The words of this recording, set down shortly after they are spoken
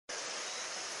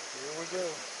Here we go.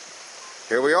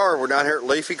 Here we are. We're down here at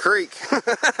Leafy Creek.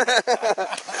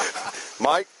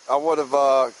 Mike, I would have,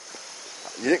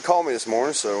 you didn't call me this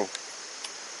morning, so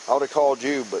I would have called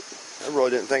you, but I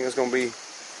really didn't think I was going to be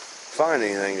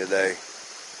finding anything today.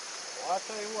 Well, I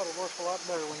tell you what, it works a lot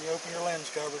better when you open your lens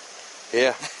cover.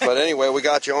 Yeah, but anyway, we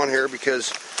got you on here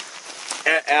because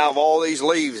out of all these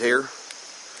leaves here,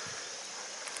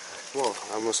 well,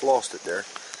 I almost lost it there.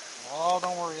 Oh,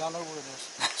 don't worry, I know where it is.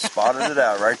 Spotted it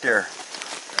out right there.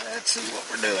 Let's see what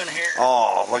we're doing here.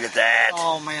 Oh, look at that.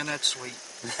 Oh, man, that's sweet.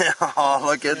 Oh,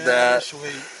 look at that. That's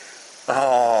sweet.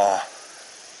 Oh.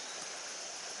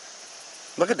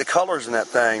 Look at the colors in that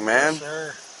thing, man. Yes,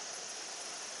 sir.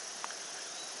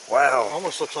 Wow.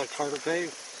 Almost looks like Carter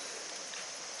Cave.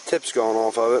 Tip's gone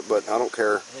off of it, but I don't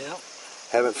care. Yeah.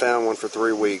 Haven't found one for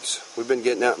 3 weeks. We've been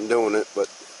getting out and doing it, but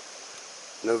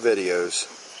no videos.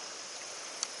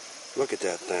 Look at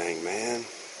that thing, man.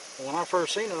 When I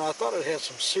first seen it, I thought it had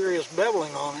some serious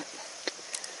beveling on it.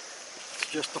 It's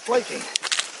just the flaking.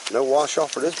 No wash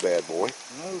off for this bad boy.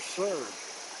 No, sir.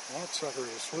 That sucker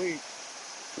is sweet.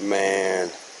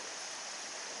 Man.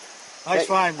 Nice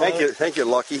find, brother. Thank you,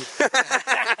 Lucky.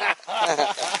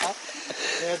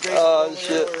 Yeah, Jason told me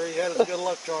earlier he had his good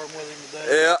luck charm with him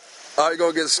today. Yeah, I ain't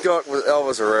gonna get skunked with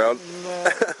Elvis around.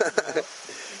 No.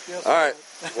 All right.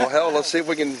 Well, hell, let's see if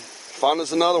we can find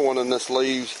us another one in this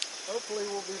leaves. Hopefully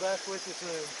we'll be back with you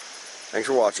soon. Thanks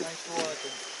for watching. Thanks for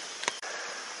watching.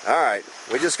 All right,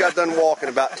 we just got done walking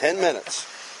about 10 minutes.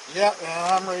 Yeah,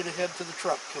 and I'm ready to head to the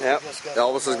truck. Yep,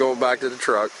 Elvis is going back to the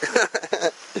truck.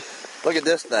 Look at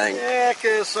this thing. Yeah,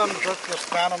 because some truck just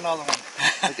found another one.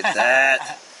 Look at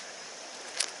that.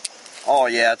 Oh,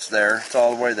 yeah, it's there. It's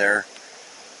all the way there.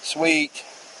 Sweet.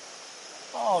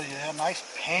 Oh, yeah, nice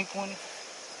pink one.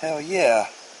 Hell yeah.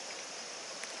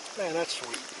 Man, that's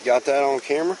sweet. Got that on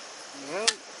camera? Well,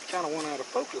 kind of went out of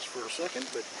focus for a second,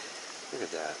 but... Look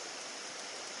at that.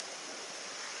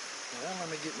 Well, let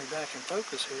me get me back in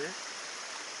focus here.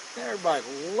 Everybody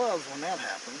loves when that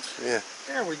happens. Yeah.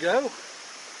 There we go.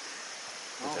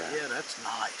 Oh, yeah, that's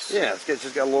nice. Yeah, it's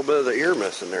just got a little bit of the ear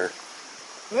missing there.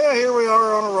 Well, here we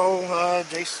are on a roll.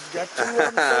 Jason's got 2 of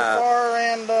them so far,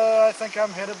 and I think I'm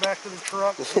headed back to the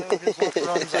truck so his luck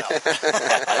runs out.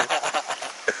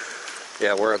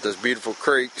 Yeah, we're at this beautiful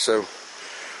creek, so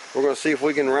we're going to see if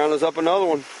we can round us up another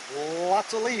one.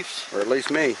 Lots of leaves. Or at least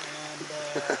me.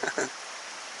 And,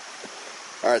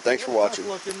 all right, thanks for watching.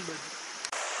 Looking,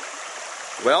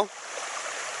 well,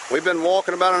 we've been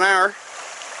walking about an hour.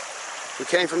 We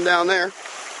came from down there,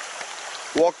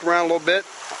 walked around a little bit.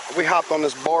 We hopped on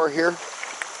this bar here.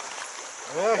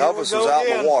 Well, Elvis was out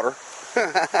in the water.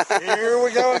 Here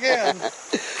we go again.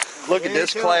 Look at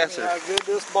this classic. How good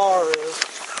this bar is.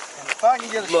 And if I can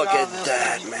get a Look shot at of this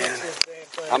that, thing, man.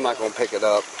 thing I'm not going to pick it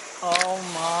up. Oh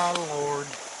my Lord.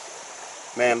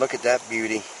 Man, look at that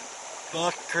beauty.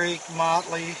 Buck Creek,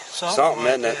 Motley, something like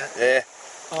isn't it? that. Yeah.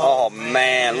 Oh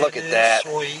man, look at that.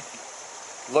 Sweet.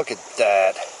 Look at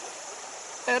that.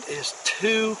 That is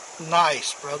too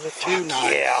nice, brother. Too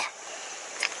nice. Yeah.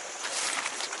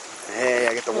 Hey,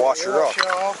 I get to wash her up.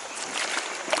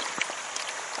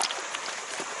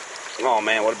 Oh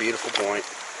man, what a beautiful point.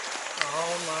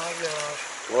 Oh my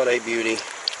gosh. What a beauty.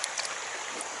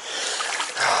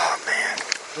 Oh man.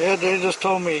 Yeah, they just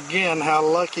told me again how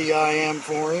lucky I am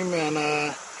for him, and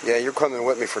yeah, you're coming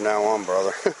with me from now on,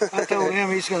 brother. I told him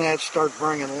he's going to have to start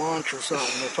bringing lunch or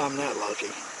something if I'm that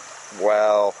lucky.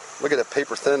 Wow. Look at the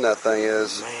paper thin that thing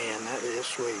is. Man, that is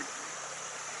sweet.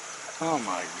 Oh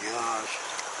my gosh.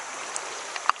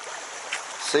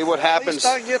 See what happens.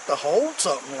 At least I get to hold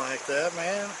something like that,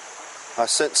 man. I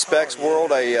sent Specs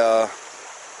World a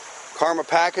Karma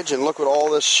package, and look what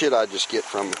all this shit I just get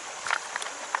from it.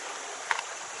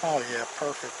 Oh yeah,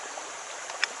 perfect.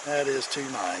 That is too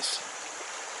nice.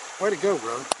 Way to go,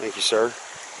 bro. Thank you, sir.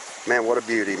 Man, what a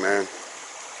beauty, man.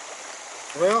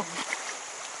 Well,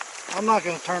 I'm not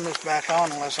going to turn this back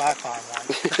on unless I find one.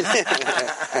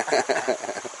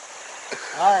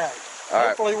 All right.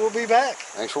 Hopefully we'll be back.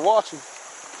 Thanks for watching.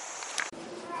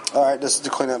 All right, this is the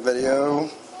cleanup video.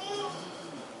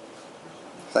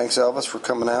 Thanks, Elvis, for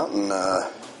coming out and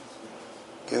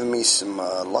giving me some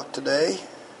luck today.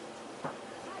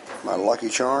 My lucky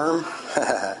charm.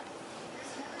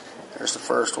 There's the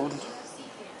first one.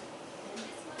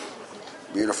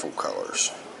 Beautiful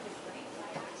colors.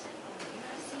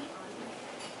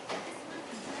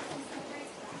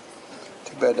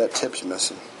 Too bad that tip's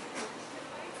missing.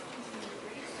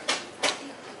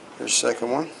 Here's the second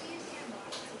one.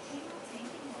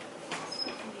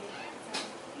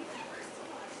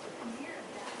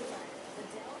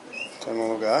 Same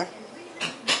little guy.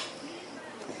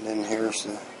 And then here's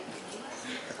the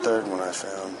The third one I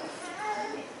found.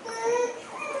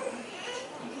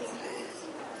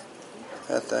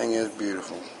 That thing is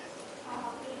beautiful.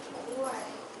 What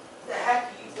the heck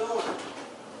are you doing?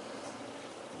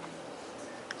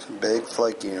 Some big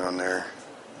flaking on there.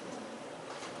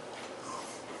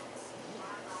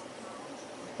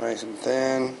 Nice and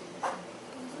thin.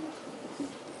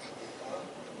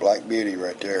 Black beauty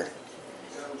right there.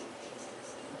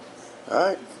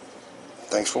 Alright.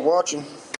 Thanks for watching.